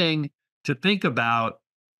interesting to think about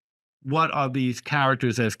what are these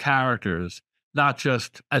characters as characters, not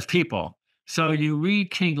just as people. So you read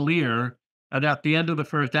King Lear, and at the end of the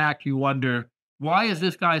first act, you wonder, why is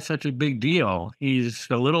this guy such a big deal? He's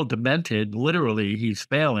a little demented. Literally, he's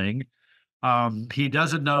failing. He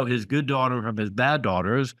doesn't know his good daughter from his bad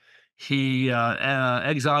daughters. He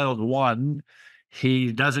exiled one.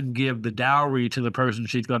 He doesn't give the dowry to the person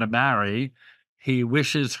she's going to marry. He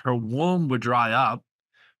wishes her womb would dry up.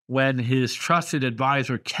 When his trusted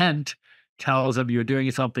advisor, Kent, tells him you're doing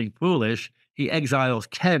something foolish, he exiles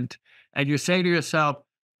Kent. And you say to yourself,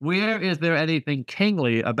 where is there anything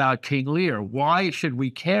kingly about King Lear? Why should we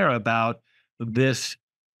care about this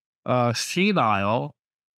senile,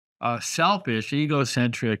 selfish,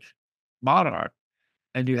 egocentric monarch?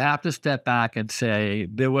 And you have to step back and say,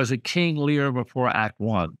 there was a King Lear before Act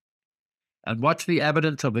One. And what's the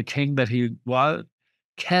evidence of the king that he was?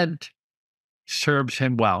 Kent serves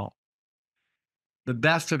him well. The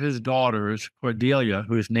best of his daughters, Cordelia,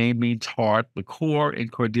 whose name means heart, the core in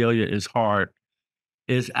Cordelia is heart,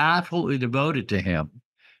 is absolutely devoted to him.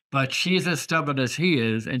 But she's as stubborn as he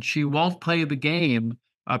is, and she won't play the game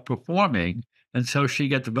of performing, and so she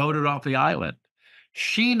gets voted off the island.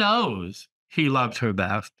 She knows he loves her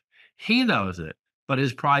best. He knows it, but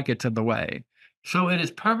his pride gets in the way. So it is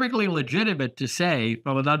perfectly legitimate to say,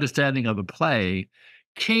 from an understanding of the play,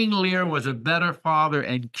 King Lear was a better father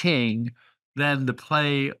and king than the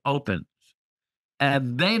play opens.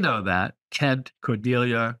 And they know that, Kent,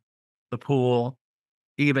 Cordelia, the pool,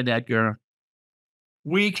 even Edgar.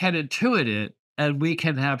 We can intuit it, and we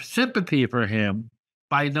can have sympathy for him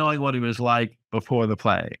by knowing what he was like before the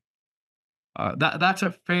play. That's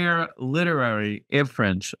a fair literary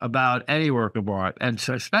inference about any work of art, and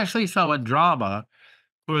so especially so in drama,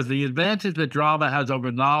 because the advantage that drama has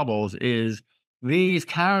over novels is these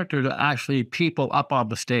characters are actually people up on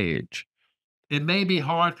the stage. It may be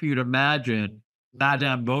hard for you to imagine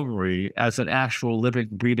Madame Bovary as an actual living,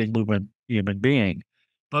 breathing human being,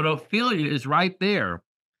 but Ophelia is right there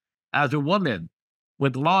as a woman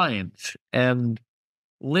with lines and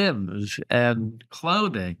limbs and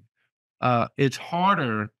clothing. It's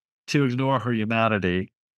harder to ignore her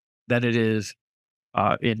humanity than it is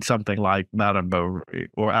in something like Madame Bovary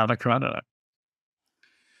or Anna Karenina.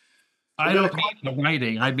 I don't mean the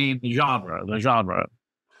writing; I mean the genre. The genre.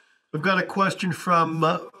 We've got a question from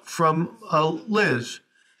Liz.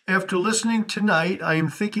 After listening tonight, I am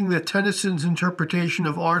thinking that Tennyson's interpretation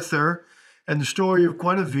of Arthur and the story of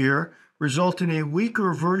Guinevere result in a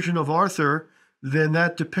weaker version of Arthur than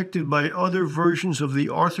that depicted by other versions of the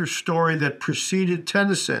Arthur story that preceded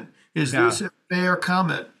Tennyson. Is this a fair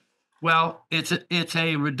comment? Well, it's a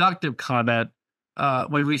reductive comment.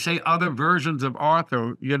 When we say other versions of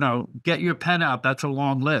Arthur, get your pen out. That's a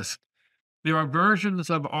long list. There are versions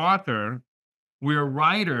of Arthur where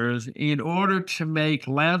writers, in order to make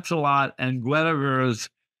Lancelot and Guinevere's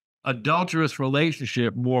adulterous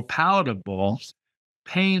relationship more palatable,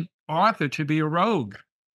 paint Arthur to be a rogue,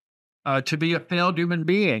 to be a failed human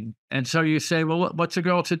being. And so you say, well, what's a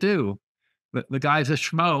girl to do? The guy's a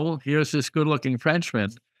schmo. Here's this good-looking Frenchman.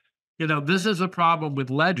 This is a problem with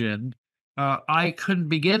legend. I couldn't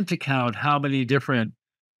begin to count how many different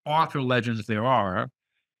Arthur legends there are.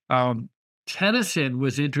 Tennyson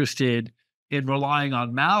was interested in relying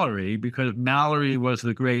on Malory because Malory was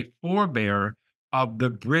the great forebear of the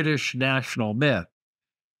British national myth.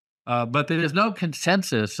 But there is no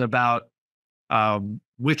consensus about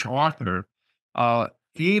which Arthur.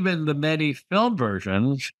 Even the many film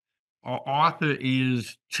versions, Arthur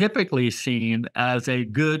is typically seen as a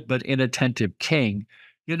good but inattentive king.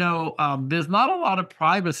 There's not a lot of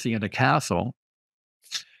privacy in a castle.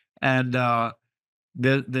 And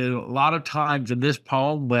there are a lot of times in this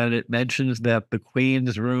poem when it mentions that the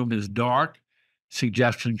queen's room is dark,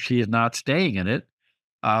 suggesting she is not staying in it.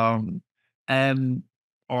 And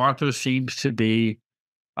Arthur seems to be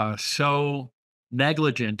so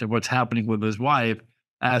negligent of what's happening with his wife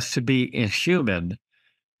as to be inhuman.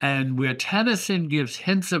 And where Tennyson gives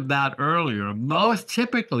hints of that earlier, most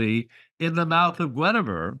typically in the mouth of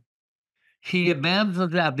Guinevere, he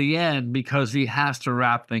abandons it at the end because he has to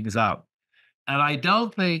wrap things up. And I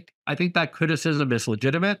think that criticism is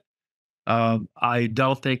legitimate. I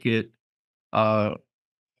don't think it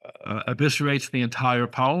eviscerates the entire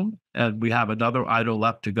poem. And we have another idyll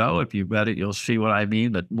left to go. If you've read it, you'll see what I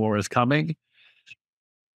mean, that more is coming.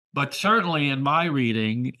 But certainly in my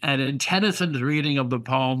reading, and in Tennyson's reading of the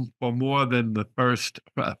poem for most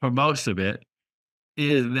of it,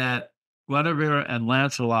 is that Guinevere and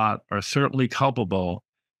Lancelot are certainly culpable,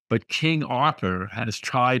 but King Arthur has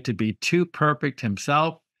tried to be too perfect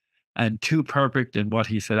himself and too perfect in what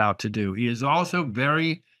he set out to do. He is also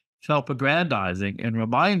very self-aggrandizing in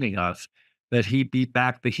reminding us that he beat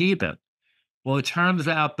back the heathen. Well, it turns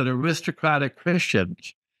out that aristocratic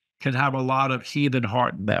Christians can have a lot of heathen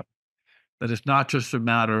heart in them. That it's not just a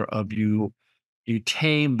matter of you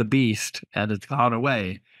tame the beast and it's gone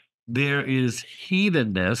away. There is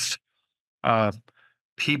heathenness,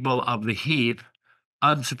 people of the heat,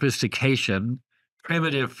 unsophistication,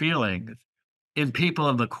 primitive feelings in people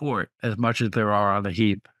in the court as much as there are on the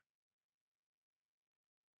heap.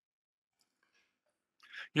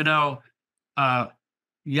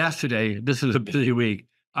 Yesterday, this is a busy week,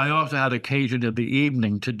 I also had occasion in the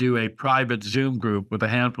evening to do a private Zoom group with a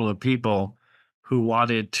handful of people who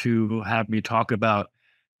wanted to have me talk about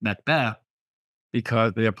Macbeth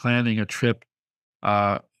because they're planning a trip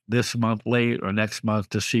this month late or next month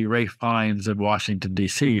to see Ralph Fiennes in Washington,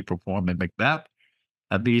 D.C. perform in Macbeth.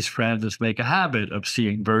 And these friends make a habit of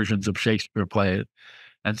seeing versions of Shakespeare plays.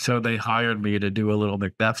 And so they hired me to do a little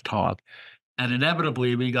Macbeth talk. And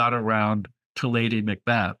inevitably, we got around to Lady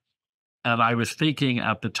Macbeth. And I was thinking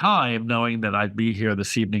at the time, knowing that I'd be here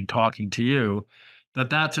this evening talking to you,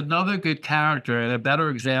 that that's another good character and a better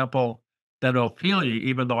example than Ophelia,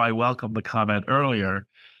 even though I welcomed the comment earlier,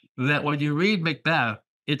 that when you read Macbeth,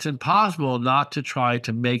 it's impossible not to try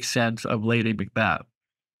to make sense of Lady Macbeth.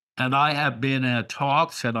 And I have been at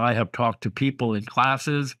talks and I have talked to people in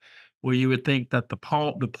classes where you would think that the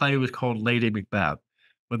play was called Lady Macbeth,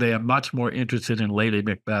 where they are much more interested in Lady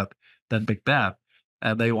Macbeth than Macbeth.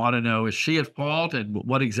 And they want to know, is she at fault? And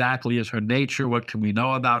what exactly is her nature? What can we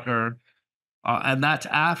know about her? And that's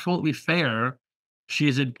absolutely fair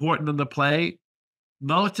She's important in the play.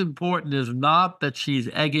 Most important is not that she's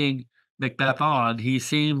egging Macbeth on. He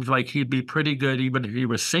seems like he'd be pretty good even if he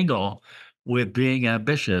was single with being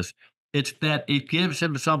ambitious. It's that it gives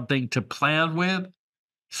him something to plan with,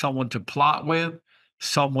 someone to plot with,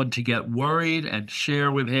 someone to get worried and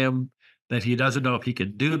share with him that he doesn't know if he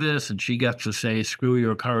can do this. And she gets to say, screw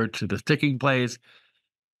your courage to the sticking place.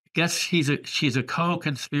 Guess she's a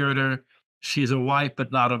co-conspirator. She's a wife,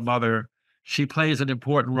 but not a mother. She plays an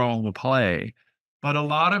important role in the play. But a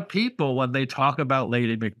lot of people, when they talk about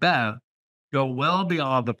Lady Macbeth, go well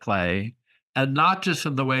beyond the play, and not just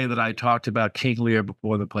in the way that I talked about King Lear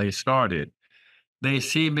before the play started. They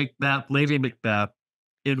see Macbeth, Lady Macbeth,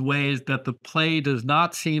 in ways that the play does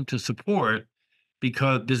not seem to support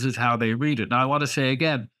because this is how they read it. Now, I want to say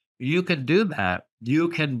again, you can do that. You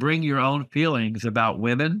can bring your own feelings about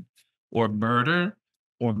women or murder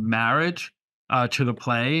or marriage to the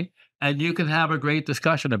play, and you can have a great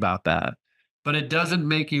discussion about that. But it doesn't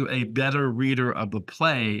make you a better reader of the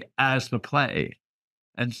play as the play.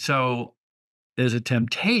 And so there's a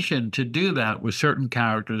temptation to do that with certain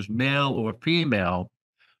characters, male or female,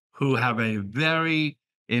 who have a very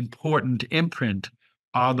important imprint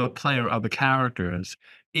on the player of the characters,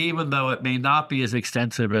 even though it may not be as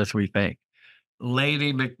extensive as we think.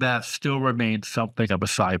 Lady Macbeth still remains something of a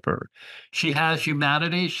cipher. She has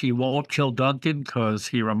humanity. She won't kill Duncan because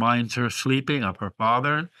he reminds her sleeping of her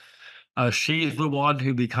father. She's the one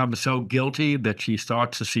who becomes so guilty that she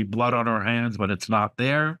starts to see blood on her hands when it's not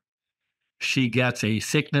there. She gets a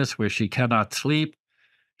sickness where she cannot sleep.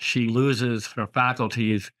 She loses her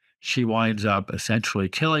faculties. She winds up essentially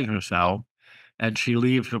killing herself, and she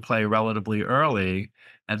leaves the play relatively early.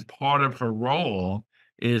 And part of her role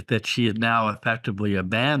is that she has now effectively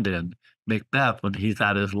abandoned Macbeth when he's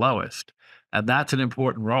at his lowest. And that's an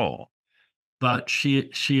important role. But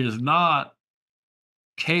she is not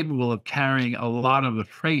capable of carrying a lot of the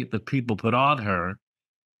freight that people put on her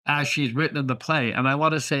as she's written in the play. And I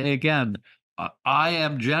want to say again, I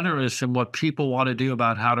am generous in what people want to do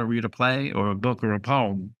about how to read a play or a book or a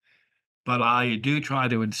poem, but I do try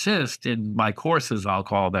to insist in my courses, I'll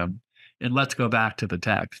call them, and let's go back to the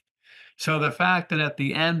text. So the fact that at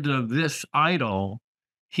the end of this idyll,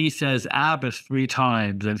 he says abbess 3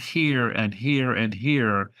 times, and here and here and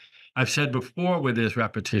here. I've said before with this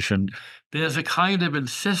repetition, there's a kind of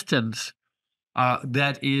insistence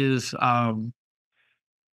that is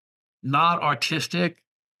not artistic,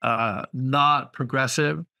 not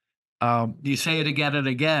progressive. You say it again and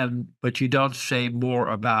again, but you don't say more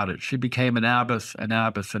about it. She became an abbess, an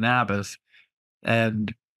abbess, an abbess.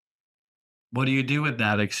 And what do you do with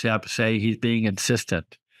that except say he's being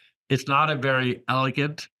insistent? It's not a very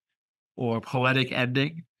elegant or poetic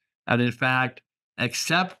ending. And in fact,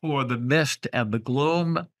 except for the mist and the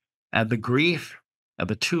gloom and the grief and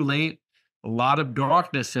the too late, a lot of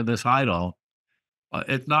darkness in this idyll,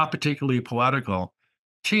 it's not particularly poetical.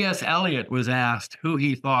 T.S. Eliot was asked who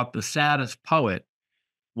he thought the saddest poet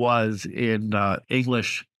was in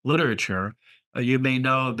English literature. You may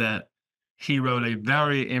know that he wrote a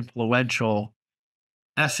very influential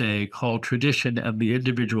essay called Tradition and the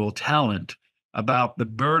Individual Talent about the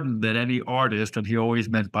burden that any artist, and he always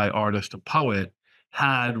meant by artist a poet,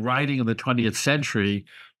 had writing in the 20th century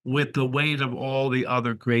with the weight of all the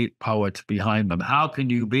other great poets behind them. How can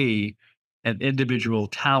you be an individual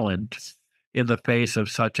talent in the face of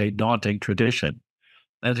such a daunting tradition?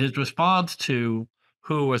 And his response to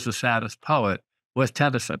who was the saddest poet was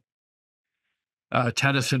Tennyson.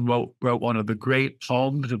 Tennyson wrote one of the great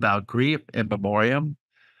poems about grief, In Memoriam.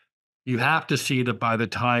 You have to see that by the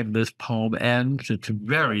time this poem ends, it's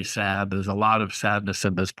very sad. There's a lot of sadness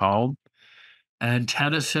in this poem. And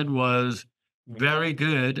Tennyson was very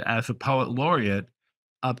good as a poet laureate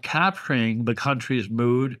of capturing the country's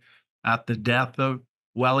mood at the death of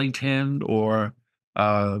Wellington or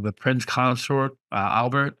the Prince Consort,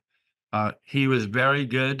 Albert. He was very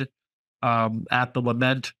good at the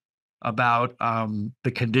lament about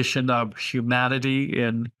the condition of humanity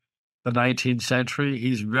in the 19th century.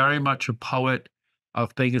 He's very much a poet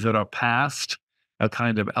of things that are past, a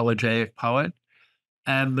kind of elegiac poet.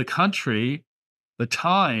 And the country, the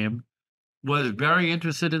time, was very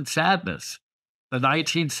interested in sadness. The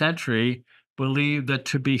 19th century believed that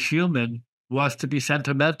to be human was to be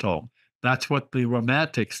sentimental. That's what the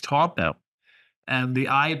Romantics taught them. And the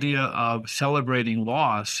idea of celebrating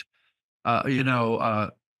loss,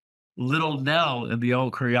 Little Nell in the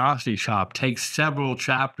Old Curiosity Shop takes several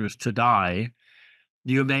chapters to die.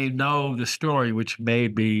 You may know the story, which may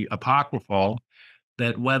be apocryphal,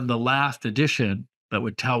 that when the last edition that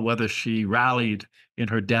would tell whether she rallied in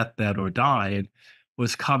her deathbed or died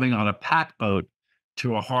was coming on a pack boat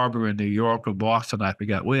to a harbor in New York or Boston, I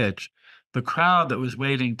forget which, the crowd that was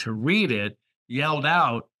waiting to read it yelled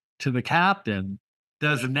out to the captain,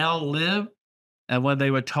 "Does Nell live?" And when they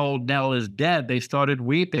were told Nell is dead, they started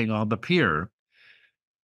weeping on the pier.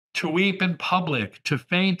 To weep in public, to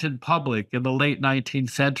faint in public in the late 19th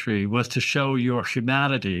century was to show your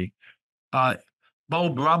humanity. Uh, Beau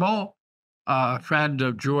Brummel, a friend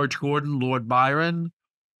of George Gordon, Lord Byron,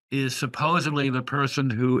 is supposedly the person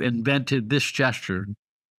who invented this gesture.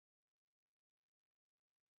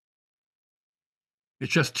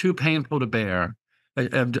 It's just too painful to bear.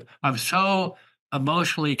 I'm so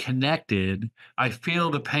emotionally connected. I feel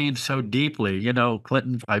the pain so deeply. You know,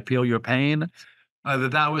 Clinton, I feel your pain.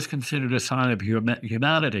 That was considered a sign of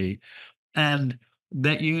humanity. And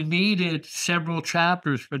that you needed several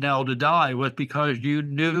chapters for Nell to die was because you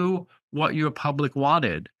knew what your public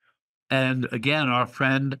wanted. And again, our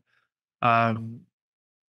friend, um,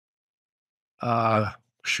 uh,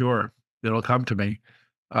 sure, it'll come to me.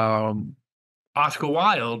 Um, Oscar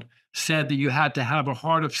Wilde said that you had to have a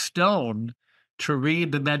heart of stone to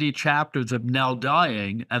read the many chapters of Nell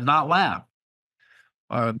dying and not laugh.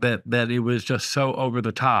 That it was just so over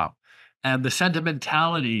the top. And the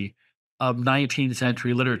sentimentality of 19th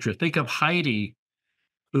century literature. Think of Heidi,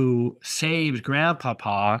 who saves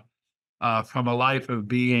grandpapa from a life of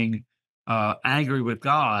being angry with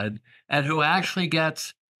God, and who actually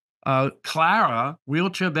gets Clara,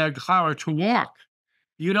 wheelchair-bound Clara, to walk.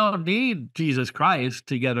 You don't need Jesus Christ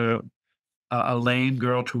to get a lame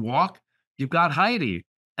girl to walk. You've got Heidi,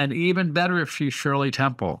 and even better if she's Shirley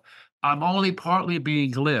Temple. I'm only partly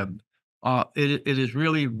being glib. It is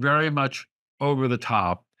really very much over the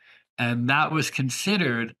top, and that was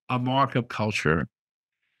considered a mark of culture.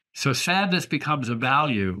 So sadness becomes a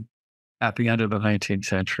value at the end of the 19th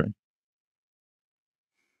century.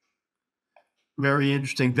 Very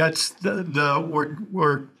interesting. That's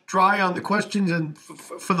we're dry on the questions and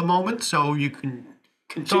for the moment, so you can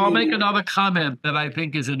continue. So I'll make another comment that I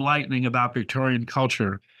think is enlightening about Victorian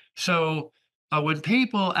culture. So when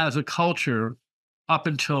people as a culture up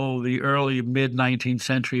until the early mid 19th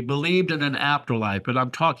century believed in an afterlife, but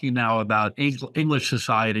I'm talking now about English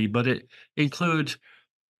society, but it includes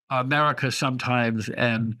America sometimes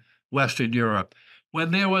and Western Europe.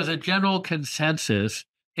 When there was a general consensus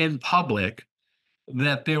in public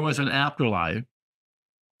that there was an afterlife,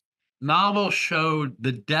 novels showed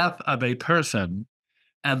the death of a person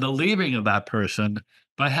and the leaving of that person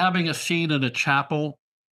by having a scene in a chapel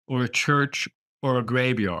or a church or a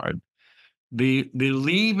graveyard. The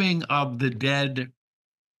leaving of the dead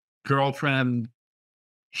girlfriend,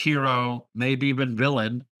 hero, maybe even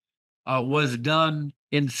villain, was done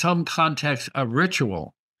in some context of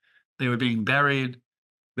ritual. They were being buried,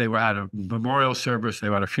 they were at a memorial service, they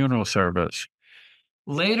were at a funeral service.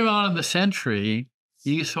 Later on in the century,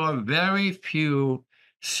 you saw very few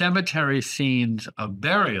cemetery scenes of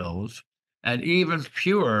burials and even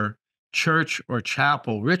fewer church or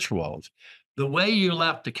chapel rituals. The way you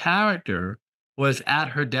left the character was at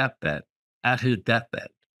her deathbed, at his deathbed.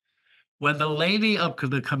 When the lady of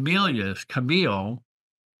the Camellias, Camille,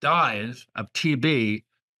 dies of TB,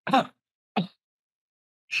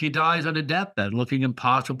 she dies on a deathbed looking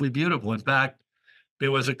impossibly beautiful. In fact,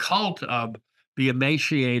 there was a cult of the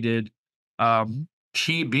emaciated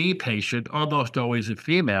TB patient, almost always a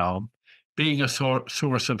female, being a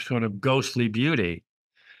source of sort of ghostly beauty.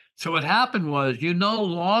 So what happened was you no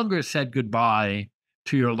longer said goodbye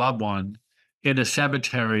to your loved one in a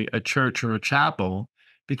cemetery, a church, or a chapel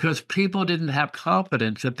because people didn't have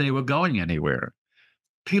confidence that they were going anywhere.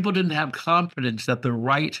 People didn't have confidence that the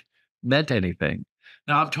rite meant anything.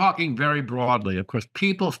 Now, I'm talking very broadly. Of course,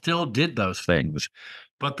 people still did those things,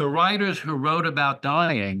 but the writers who wrote about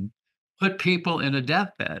dying put people in a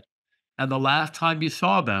deathbed. And the last time you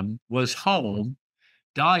saw them was home,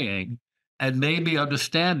 dying, and maybe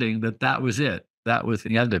understanding that that was it. That was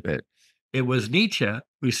the end of it. It was Nietzsche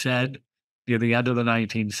who said near the end of the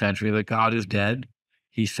 19th century that God is dead.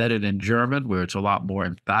 He said it in German, where it's a lot more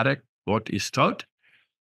emphatic, Gott ist tot.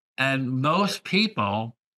 And most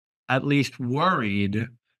people at least worried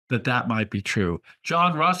that that might be true.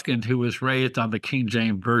 John Ruskin, who was raised on the King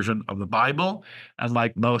James Version of the Bible, and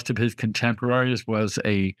like most of his contemporaries, was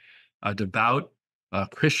a devout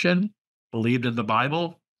Christian, believed in the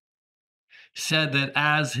Bible, said that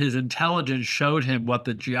as his intelligence showed him what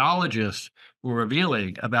the geologists were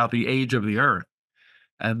revealing about the age of the Earth,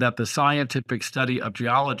 and that the scientific study of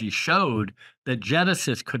geology showed that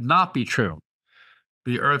Genesis could not be true.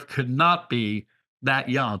 The Earth could not be that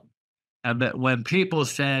young. And that when people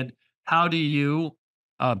said, how do you,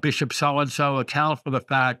 Bishop so-and-so, account for the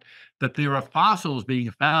fact that there are fossils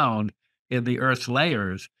being found in the Earth's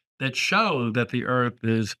layers that show that the Earth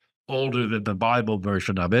is older than the Bible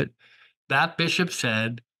version of it. That bishop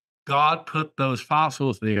said, God put those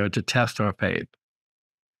fossils there to test our faith.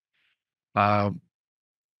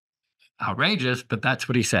 Outrageous, but that's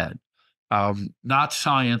what he said. Not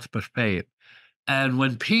science, but faith. And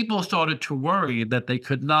when people started to worry that they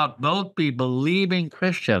could not both be believing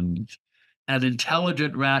Christians and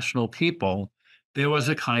intelligent, rational people, there was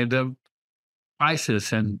a kind of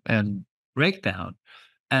crisis and breakdown.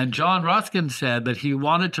 And John Ruskin said that he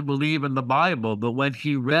wanted to believe in the Bible, but when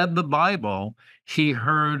he read the Bible, he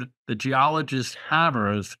heard the geologist's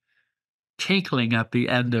hammers tinkling at the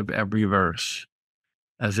end of every verse,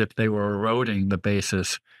 as if they were eroding the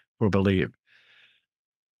basis for belief.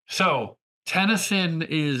 So Tennyson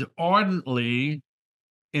is ardently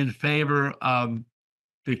in favor of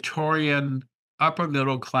Victorian upper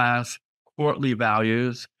middle class courtly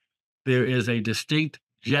values. There is a distinct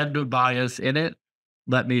gender bias in it.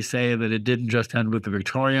 Let me say that it didn't just end with the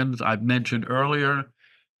Victorians. I've mentioned earlier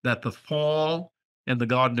that the fall in the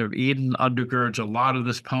Garden of Eden undergirds a lot of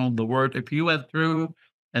this poem. The word, if you went through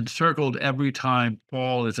and circled every time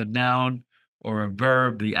fall is a noun or a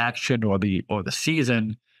verb, the action or the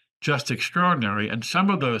season, just extraordinary. And some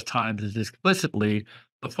of those times is explicitly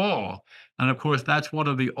the fall. And of course, that's one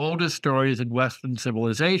of the oldest stories in Western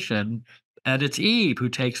civilization. And it's Eve who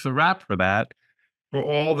takes the rap for that, for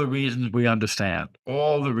all the reasons we understand,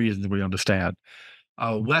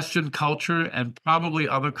 Western culture and probably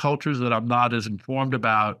other cultures that I'm not as informed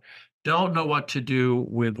about don't know what to do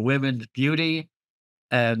with women's beauty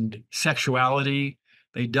and sexuality.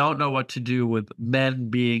 They don't know what to do with men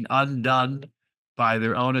being undone by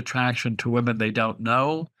their own attraction to women they don't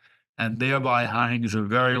know, and thereby hangs a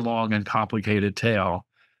very long and complicated tale.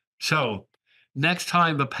 So next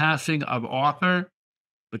time, the passing of Arthur,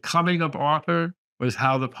 the coming of Arthur was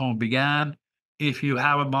how the poem began. If you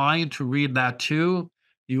have a mind to read that too,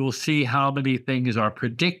 you will see how many things are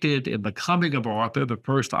predicted in the coming of Arthur, the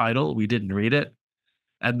first idyll. We didn't read it,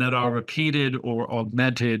 and that are repeated or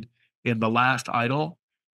augmented in the last idyll.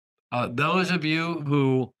 Those of you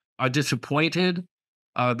who are disappointed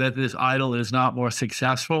that this idyll is not more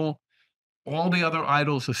successful, all the other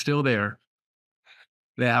idylls are still there.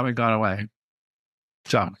 They haven't gone away.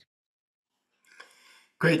 So.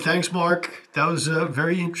 Great. Thanks, Mark. That was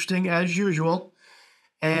very interesting as usual.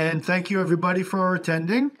 And thank you, everybody, for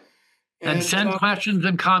attending. And send questions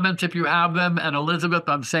and comments if you have them. And Elizabeth,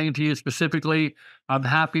 I'm saying to you specifically, I'm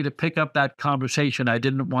happy to pick up that conversation. I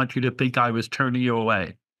didn't want you to think I was turning you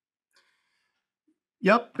away.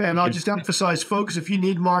 Yep. And I'll just emphasize, folks, if you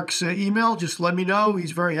need Mark's email, just let me know.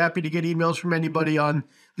 He's very happy to get emails from anybody on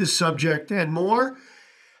this subject and more.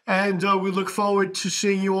 And we look forward to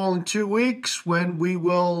seeing you all in 2 weeks when we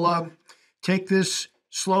will take this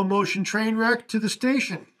slow motion train wreck to the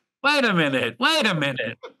station. Wait a minute.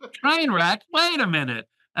 Train wreck? Wait a minute.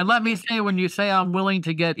 And let me say, when you say I'm willing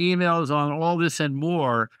to get emails on all this and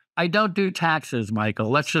more, I don't do taxes, Michael.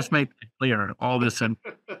 Let's just make it clear, all this. And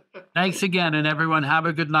thanks again. And everyone, have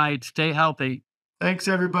a good night. Stay healthy. Thanks,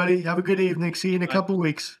 everybody. Have a good evening. See you in a couple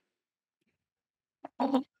weeks.